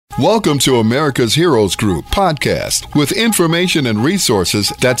Welcome to America's Heroes Group podcast with information and resources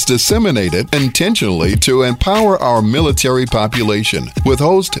that's disseminated intentionally to empower our military population with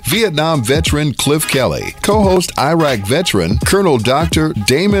host Vietnam veteran Cliff Kelly, co-host Iraq veteran Colonel Dr.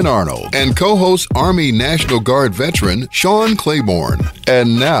 Damon Arnold, and co-host Army National Guard veteran Sean Claiborne.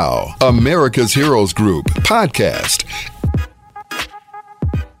 And now, America's Heroes Group podcast.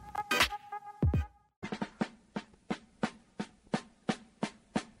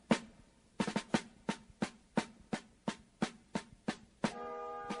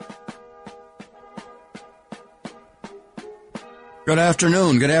 Good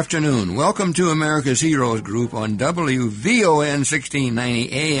afternoon. Welcome to America's Heroes Group on WVON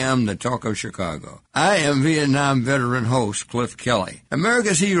 1690 AM, the Talk of Chicago. I am Vietnam veteran host Cliff Kelly.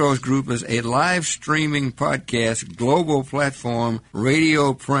 America's Heroes Group is a live streaming podcast, global platform,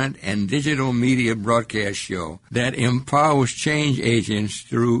 radio, print, and digital media broadcast show that empowers change agents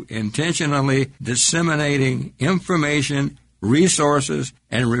through intentionally disseminating information, resources,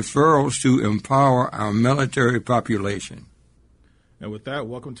 and referrals to empower our military population. And with that,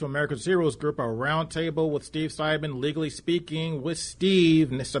 welcome to America's Heroes Group, our roundtable with Steve Simon, Legally Speaking with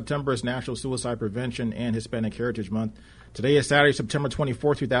Steve. September is National Suicide Prevention and Hispanic Heritage Month. Today is Saturday, September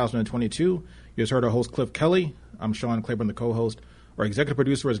 24, 2022. You just heard our host, Cliff Kelly. I'm Sean Claiborne, the co-host. Our executive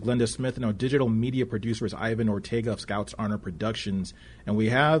producer is Glenda Smith, and our digital media producer is Ivan Ortega of Scouts Honor Productions. And we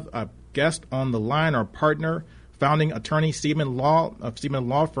have a guest on the line, our partner, founding attorney, Seaman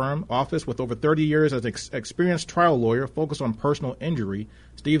Law Firm office with over 30 years as an experienced trial lawyer focused on personal injury.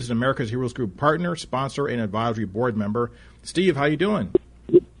 Steve is an America's Heroes Group partner, sponsor, and advisory board member. Steve, how you doing?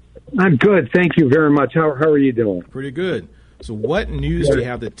 I'm good. Thank you very much. How are you doing? Pretty good. So what news do you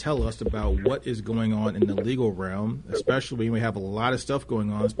have to tell us about what is going on in the legal realm, especially when we have a lot of stuff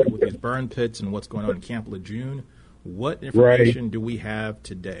going on with these burn pits and what's going on in Camp Lejeune? What information do we have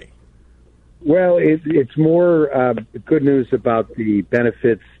today? Well, it's more good news about the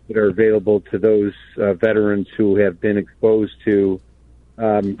benefits that are available to those veterans who have been exposed to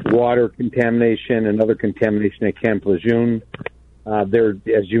water contamination and other contamination at Camp Lejeune. They're,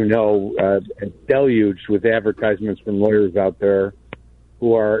 as you know, deluged with advertisements from lawyers out there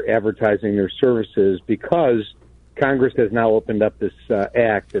who are advertising their services because Congress has now opened up this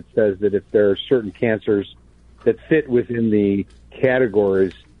act that says that if there are certain cancers that fit within the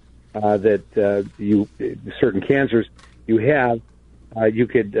categories certain cancers you have, you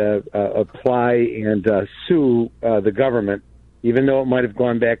could apply and sue the government, even though it might have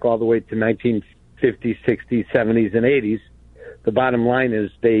gone back all the way to 1950s, 60s, 70s, and 80s. The bottom line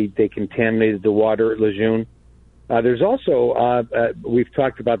is they contaminated the water at Lejeune. There's also, we've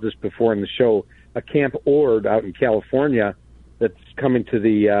talked about this before in the show, a Camp Ord out in California that's coming to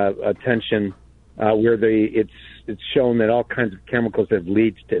the attention where it's shown that all kinds of chemicals have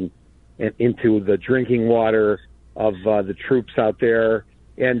leached and into the drinking water of the troops out there.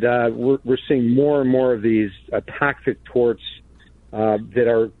 And we're seeing more and more of these toxic torts that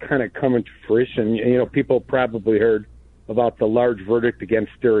are kind of coming to fruition. You know, people probably heard about the large verdict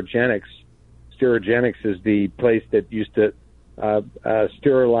against Sterigenics. Sterigenics is the place that used to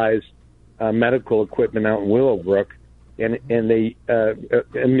sterilize medical equipment out in Willowbrook, and they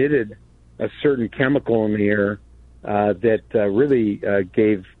emitted a certain chemical in the air that really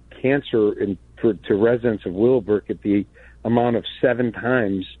gave cancer to residents of Willowbrook at the amount of 7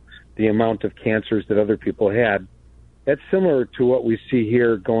 times the amount of cancers that other people had. That's similar to what we see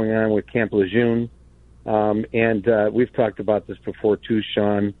here going on with Camp Lejeune. And we've talked about this before too,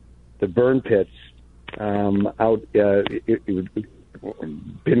 Sean. The burn pits out, been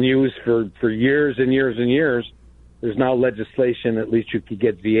used for years and years and years. There's now legislation, at least you could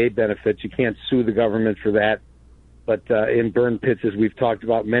get VA benefits. You can't sue the government for that. But in burn pits, as we've talked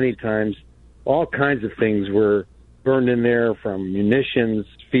about many times, all kinds of things were burned in there, from munitions,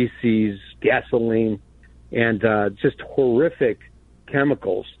 feces, gasoline, and just horrific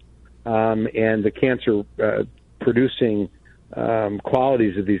chemicals. And the cancer-producing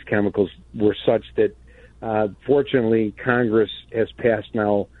qualities of these chemicals were such that, fortunately, Congress has passed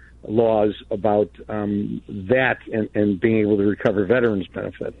now laws about that and being able to recover veterans'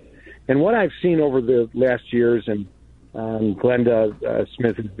 benefits. And what I've seen over the last years, and Glenda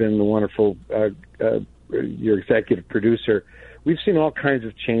Smith has been the wonderful, your executive producer, we've seen all kinds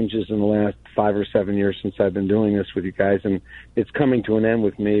of changes in the last 5 or 7 years since I've been doing this with you guys, and it's coming to an end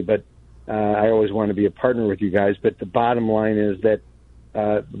with me, but I always want to be a partner with you guys. But the bottom line is that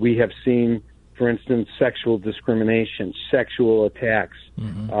we have seen, for instance, sexual discrimination, sexual attacks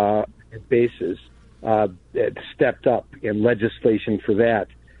at bases stepped up in legislation for that.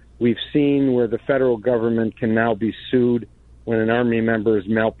 We've seen where the federal government can now be sued when an Army member is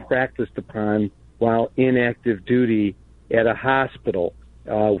malpracticed upon while in active duty at a hospital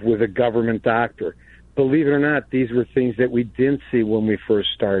with a government doctor. Believe it or not, these were things that we didn't see when we first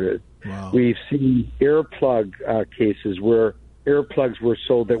started. Wow. We've seen earplug cases where earplugs were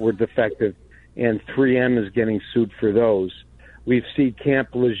sold that were defective, and 3M is getting sued for those. We've seen Camp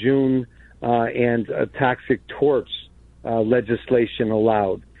Lejeune and toxic torch legislation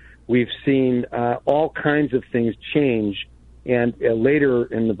allowed. We've seen all kinds of things change, and later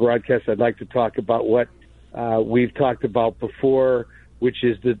in the broadcast I'd like to talk about what we've talked about before, which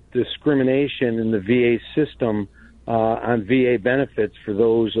is the discrimination in the VA system on VA benefits for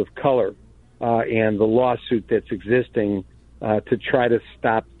those of color, and the lawsuit that's existing to try to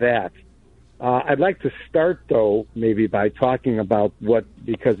stop that. I'd like to start, though, maybe by talking about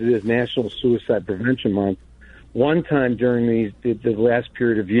because it is National Suicide Prevention Month. One time during the last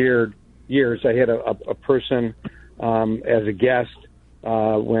period of years, I had a person as a guest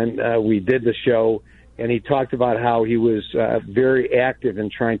when we did the show, and he talked about how he was very active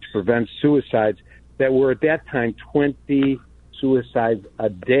in trying to prevent suicides that were at that time 20 suicides a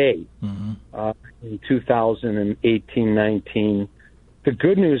day in 2018-19. The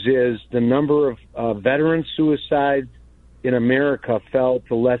good news is the number of veteran suicides in America fell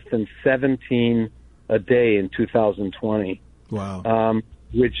to less than 17 a day in 2020. Wow.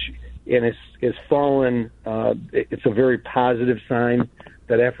 Which is fallen. It's a very positive sign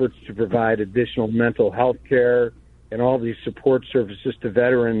that efforts to provide additional mental health care and all these support services to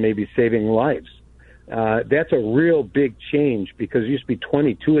veterans may be saving lives. That's a real big change because it used to be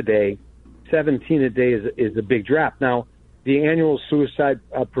 22 a day. 17 a day is a big drop. Now, the annual suicide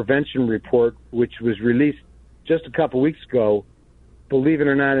prevention report, which was released just a couple weeks ago, believe it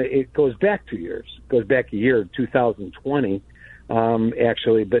or not, it goes back 2 years. It goes back a year, 2020,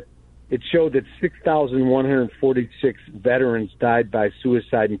 actually. But it showed that 6,146 veterans died by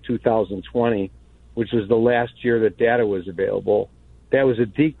suicide in 2020, which was the last year that data was available. That was a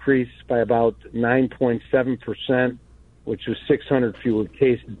decrease by about 9.7%, which was 600 fewer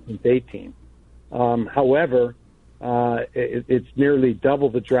cases since 18. However, it's nearly double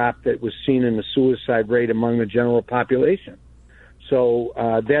the drop that was seen in the suicide rate among the general population. So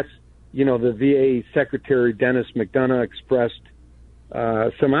that's, the VA Secretary Dennis McDonough expressed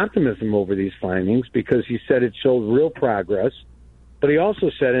some optimism over these findings because he said it showed real progress. But he also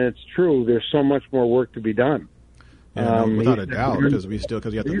said, and it's true, there's so much more work to be done. Yeah, without a doubt, because you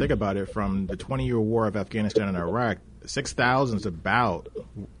have to think about it from the 20-year war of Afghanistan and Iraq. 6,000 is about,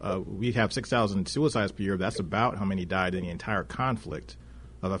 we have 6,000 suicides per year. That's about how many died in the entire conflict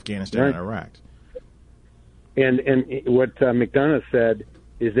of Afghanistan and Iraq. And what McDonough said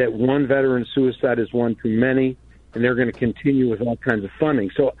is that one veteran suicide is one too many, and they're going to continue with all kinds of funding.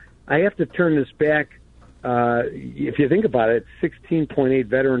 So I have to turn this back. If you think about it, 16.8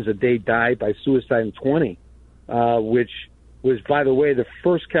 veterans a day died by suicide in 20, which was, by the way, the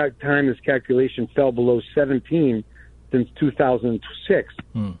first time this calculation fell below 17 since 2006.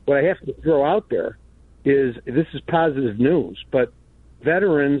 What I have to throw out there is this is positive news, but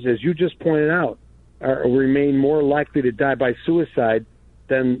veterans, as you just pointed out, remain more likely to die by suicide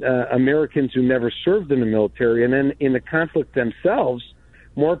than Americans who never served in the military. And then in the conflict themselves,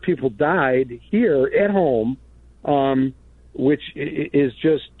 more people died here at home, which is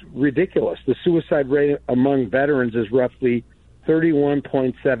just ridiculous. The suicide rate among veterans is roughly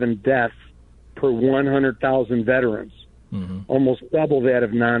 31.7 deaths per 100,000 veterans, almost double that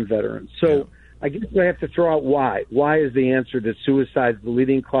of non-veterans. So I guess I have to throw out why. Why is the answer that suicide is the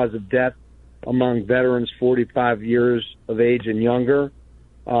leading cause of death among veterans 45 years of age and younger,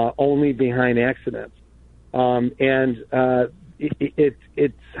 only behind accidents?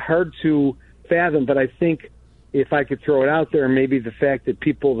 It's hard to fathom, but I think if I could throw it out there, maybe the fact that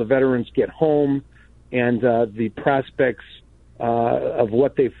the veterans get home and the prospects of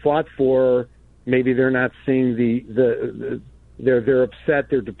what they fought for, maybe they're not seeing they're upset,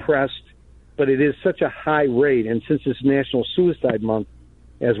 they're depressed, but it is such a high rate. And since it's National Suicide Month,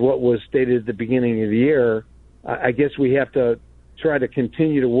 as what was stated at the beginning of the year, I guess we have to try to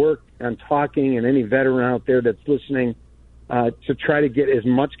continue to work on talking, and any veteran out there that's listening, to try to get as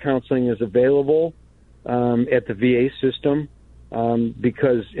much counseling as available at the VA system,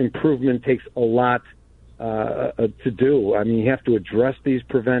 because improvement takes a lot to do. I mean, you have to address these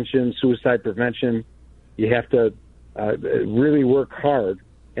suicide prevention. You have to really work hard.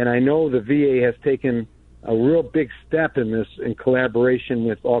 And I know the VA has taken a real big step in this in collaboration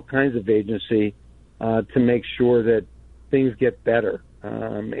with all kinds of agency to make sure that things get better.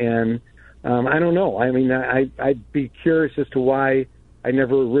 I don't know. I mean, I'd be curious as to why. I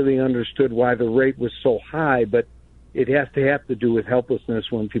never really understood why the rate was so high, but it has to do with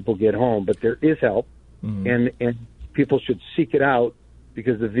helplessness when people get home. But there is help, and people should seek it out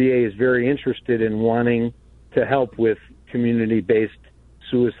because the VA is very interested in wanting to help with community-based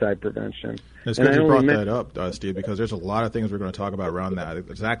suicide prevention. It's good you brought that up, Steve, because there's a lot of things we're going to talk about around that,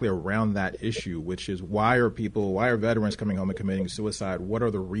 exactly around that issue, which is why are veterans coming home and committing suicide? What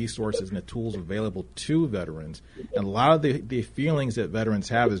are the resources and the tools available to veterans? And a lot of the feelings that veterans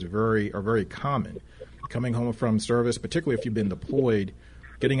have are very common. Coming home from service, particularly if you've been deployed,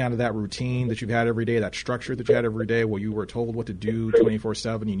 getting out of that routine that you've had every day, that structure that you had every day where you were told what to do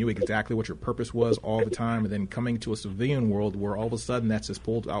 24/7, you knew exactly what your purpose was all the time, and then coming to a civilian world where all of a sudden that's just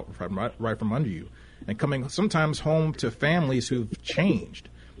pulled out right from under you. And coming sometimes home to families who've changed.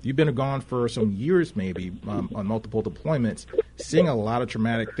 You've been gone for some years maybe on multiple deployments, seeing a lot of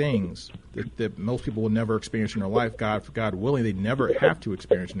traumatic things that most people will never experience in their life. God willing, they never have to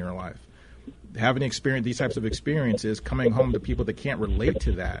experience in their life. Having experienced these types of experiences, coming home to people that can't relate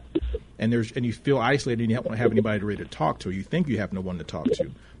to that, and you feel isolated and you don't have anybody to talk to. You think you have no one to talk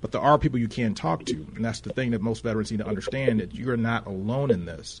to, but there are people you can talk to, and that's the thing that most veterans need to understand, that you're not alone in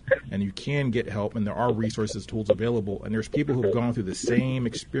this, and you can get help, and there are resources, tools available, and there's people who've gone through the same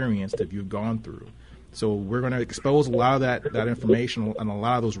experience that you've gone through. So we're going to expose a lot of that information and a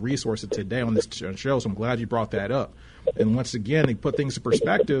lot of those resources today on this show, so I'm glad you brought that up. And once again, to put things in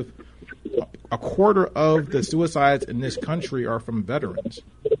perspective, a quarter of the suicides in this country are from veterans,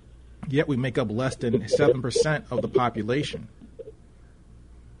 yet we make up less than 7% of the population.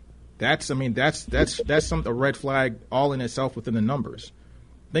 That's a red flag all in itself within the numbers.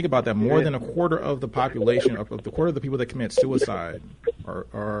 Think about that. More than a quarter of the population, of the quarter of the people that commit suicide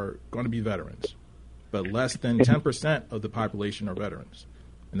are going to be veterans, but less than 10% of the population are veterans,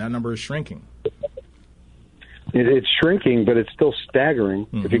 and that number is shrinking. It's shrinking, but it's still staggering.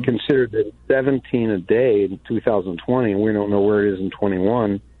 If you consider that 17 a day in 2020, and we don't know where it is in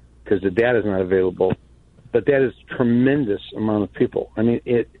 21 because the data is not available, but that is a tremendous amount of people. I mean,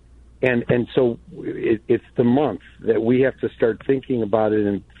 so it's the month that we have to start thinking about it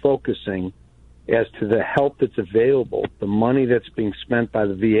and focusing as to the help that's available, the money that's being spent by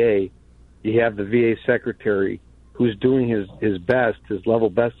the VA. You have the VA secretary who's doing his best, his level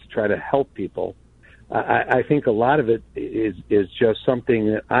best to try to help people. I think a lot of it is just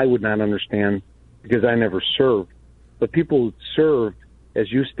something that I would not understand because I never served. But people who served,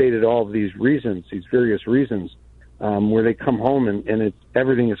 as you stated, all of these reasons, these various reasons, where they come home and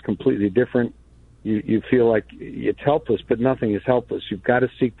everything is completely different. You feel like it's helpless, but nothing is helpless. You've got to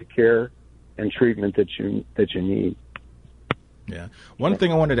seek the care and treatment that you need. Yeah. One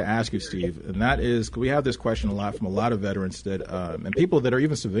thing I wanted to ask you, Steve, and that is, we have this question a lot from a lot of veterans that, and people that are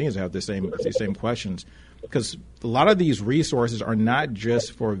even civilians have these same questions, because a lot of these resources are not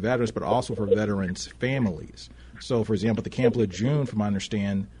just for veterans, but also for veterans' families. So, for example, at the Camp Lejeune, from what I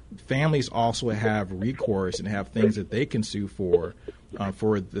understand, families also have recourse and have things that they can sue for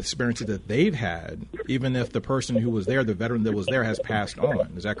the experiences that they've had, even if the person who was there, the veteran that was there, has passed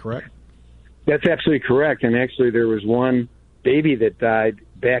on. Is that correct? That's absolutely correct. And actually, there was one baby that died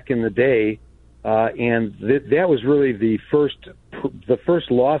back in the day, and that was really the first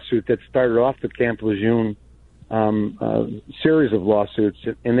lawsuit that started off the Camp Lejeune series of lawsuits,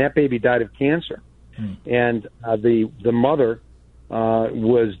 and that baby died of cancer. And the mother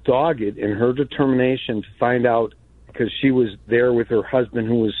was dogged in her determination to find out, because she was there with her husband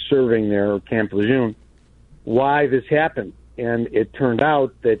who was serving there at Camp Lejeune, why this happened. And it turned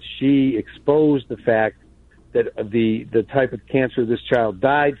out that she exposed the fact that the type of cancer this child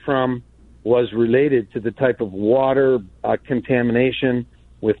died from was related to the type of water contamination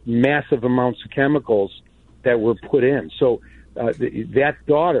with massive amounts of chemicals that were put in. So that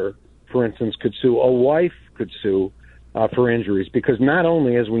daughter, for instance, could sue. A wife could sue for injuries, because not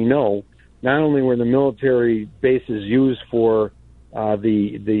only, as we know, not only were the military bases used for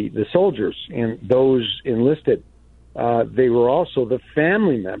the soldiers and those enlisted, they were also, the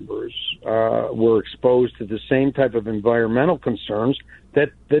family members were exposed to the same type of environmental concerns that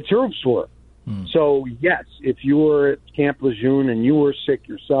the troops were. So, yes, if you were at Camp Lejeune and you were sick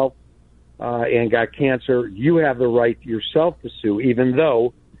yourself and got cancer, you have the right yourself to sue, even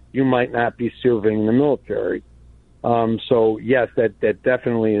though you might not be serving in the military. So, yes, that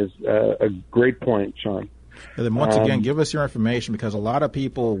definitely is a great point, Sean. And then once again, give us your information, because a lot of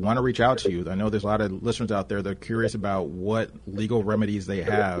people want to reach out to you. I know there's a lot of listeners out there that are curious about what legal remedies they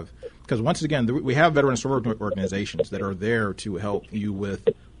have. Because once again, we have veteran service organizations that are there to help you with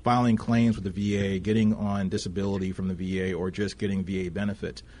filing claims with the VA, getting on disability from the VA, or just getting VA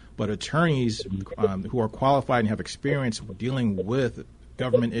benefits. But attorneys who are qualified and have experience dealing with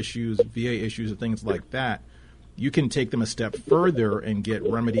government issues, VA issues, and things like that, you can take them a step further and get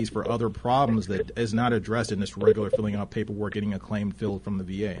remedies for other problems that is not addressed in this regular filling out paperwork, getting a claim filled from the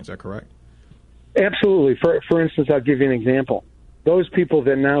VA. Is that correct? Absolutely. For instance, I'll give you an example. Those people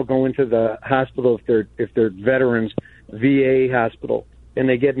that now go into the hospital, if they're veterans, VA hospital, and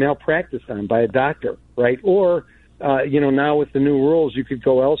they get malpracticed on by a doctor, right? Or, now with the new rules, you could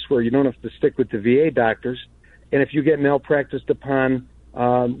go elsewhere. You don't have to stick with the VA doctors. And if you get malpracticed upon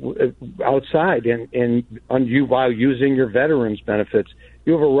outside and while using your veterans benefits,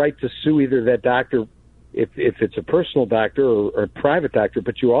 you have a right to sue either that doctor, if it's a personal doctor or a private doctor,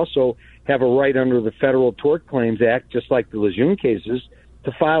 but you also have a right under the Federal Tort Claims Act, just like the Lejeune cases,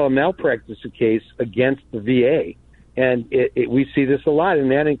 to file a malpractice case against the VA. And we see this a lot, and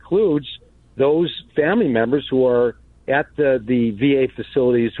that includes those family members who are at the VA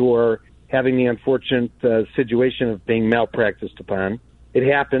facilities who are having the unfortunate situation of being malpracticed upon. It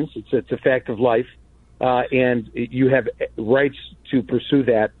happens. It's a fact of life, and you have rights to pursue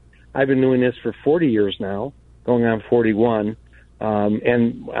that. I've been doing this for 40 years now, going on 41,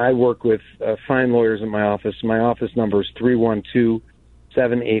 and I work with fine lawyers in my office. My office number is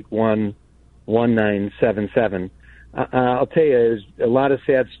 312-781-1977. I'll tell you, there's a lot of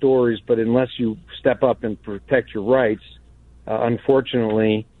sad stories, but unless you step up and protect your rights,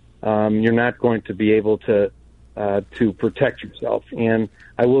 unfortunately, you're not going to be able to protect yourself. And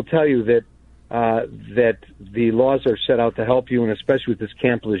I will tell you that the laws are set out to help you, and especially with this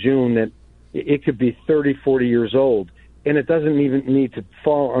Camp Lejeune, that it could be 30, 40 years old, and it doesn't even need to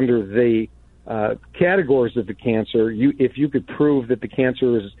fall under the categories of the cancer. If you could prove that the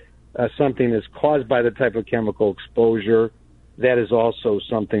cancer is something that's caused by the type of chemical exposure, that is also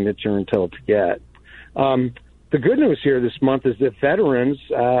something that you're entitled to get. The good news here this month is that veterans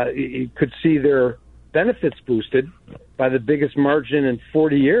could see their benefits boosted by the biggest margin in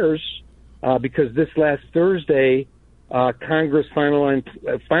 40 years because this last Thursday, Congress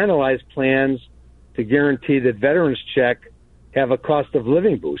finalized plans to guarantee that veterans check have a cost of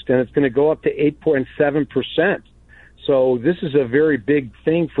living boost, and it's going to go up to 8.7%. So this is a very big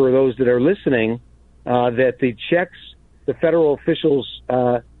thing for those that are listening, that the checks, the federal officials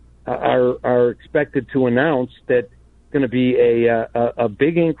are expected to announce that going to be a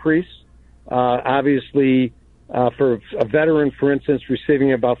big increase. Obviously, for a veteran, for instance,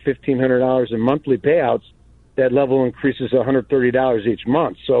 receiving about $1,500 in monthly payouts, that level increases $130 each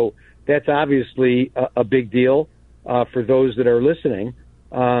month. So that's obviously a big deal for those that are listening.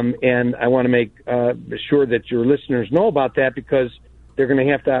 And I want to make sure that your listeners know about that, because they're going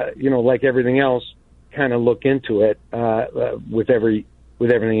to have to, like everything else, kind of look into it with everything.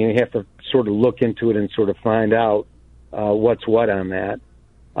 You have to sort of look into it and sort of find out what's what on that.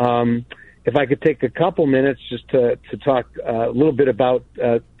 If I could take a couple minutes just to talk a little bit about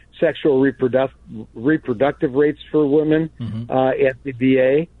sexual reproductive rates for women at the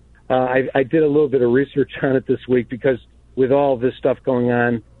VA. I did a little bit of research on it this week, because with all this stuff going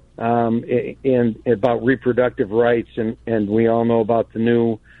on and about reproductive rights, and we all know about the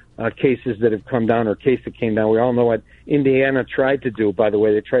new cases that have come down, or case that came down. We all know what Indiana tried to do, by the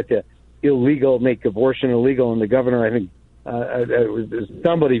way. They tried to make abortion illegal, and the governor, I think,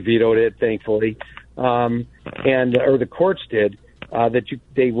 somebody vetoed it, thankfully, or the courts did,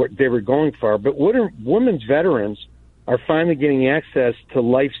 they were going far. But women's veterans are finally getting access to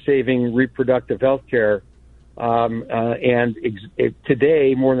life-saving reproductive health care.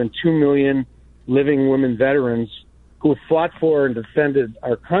 Today, more than 2 million living women veterans who fought for and defended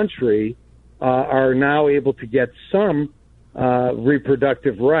our country are now able to get some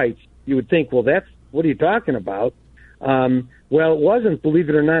reproductive rights. You would think, well, what are you talking about? Well, it wasn't, believe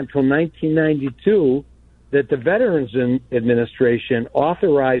it or not, until 1992 that the Veterans Administration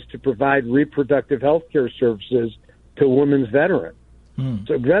authorized to provide reproductive health care services to women's veterans.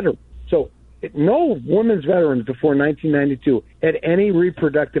 So no women's veterans before 1992 had any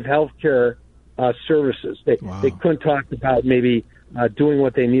reproductive health care services. They couldn't talk about maybe doing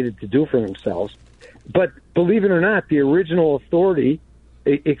what they needed to do for themselves. But believe it or not, the original authority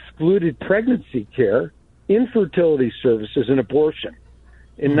excluded pregnancy care, infertility services, and abortion.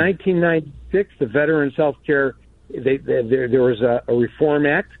 In 1996, the Veterans Health Care, there was a Reform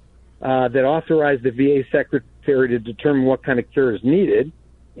Act that authorized the VA Secretary to determine what kind of care is needed,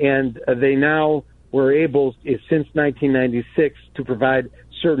 and they now were able, since 1996, to provide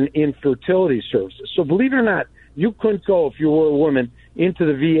certain infertility services. So believe it or not, you couldn't go, if you were a woman, into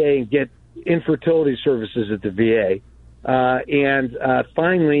the VA and get infertility services at the VA.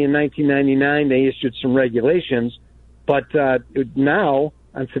 Finally, in 1999, they issued some regulations, but now,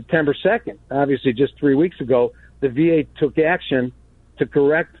 on September 2nd, obviously just 3 weeks ago, the VA took action to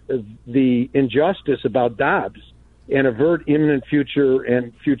correct the injustice about Dobbs and avert imminent future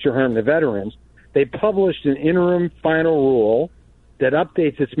harm to veterans, they published an interim final rule that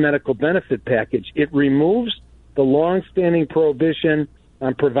updates its medical benefit package. It removes the longstanding prohibition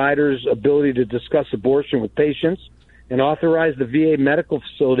on providers' ability to discuss abortion with patients and authorize the VA medical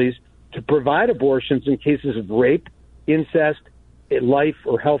facilities to provide abortions in cases of rape, incest, life,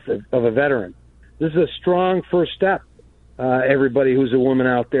 or health of a veteran. This is a strong first step, everybody who's a woman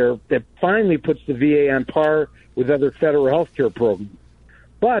out there, that finally puts the VA on par with other federal health care programs.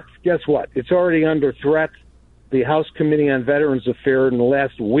 But guess what? It's already under threat. The House Committee on Veterans Affairs in the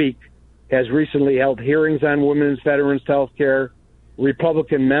last week has recently held hearings on women's veterans health care.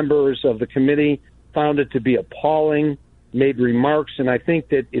 Republican members of the committee found it to be appalling, made remarks, and I think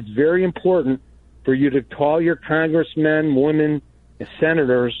that it's very important for you to call your congressmen, women, and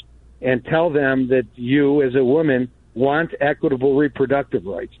senators and tell them that you, as a woman, want equitable reproductive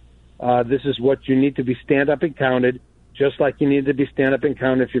rights. This is what you need to be stand up and counted, just like you need to be stand up and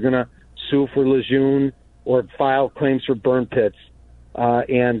counted if you're going to sue for Lejeune or file claims for burn pits.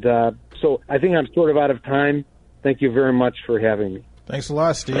 So I think I'm sort of out of time. Thank you very much for having me. Thanks a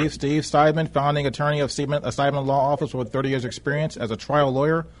lot, Steve. Steve Steidman, founding attorney of Steidman Law Office with 30 years experience as a trial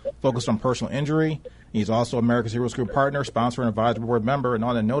lawyer focused on personal injury. He's also America's Heroes Group partner, sponsor, and advisory board member. And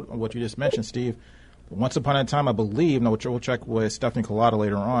on a note of what you just mentioned, Steve, once upon a time, I believe, we'll check with Stephanie Collada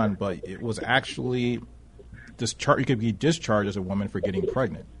later on, but it was actually you could be discharged as a woman for getting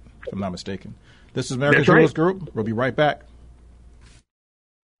pregnant, if I'm not mistaken. This is America's Heroes Group. We'll be right back.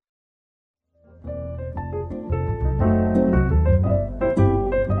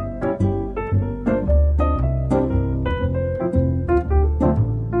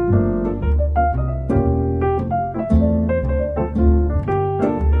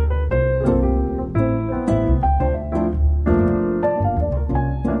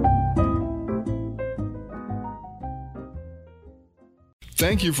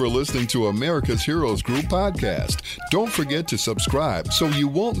 Thank you for listening to America's Heroes Group podcast. Don't forget to subscribe so you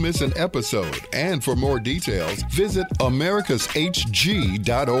won't miss an episode. And for more details, visit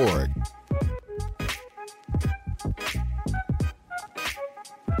americashg.org.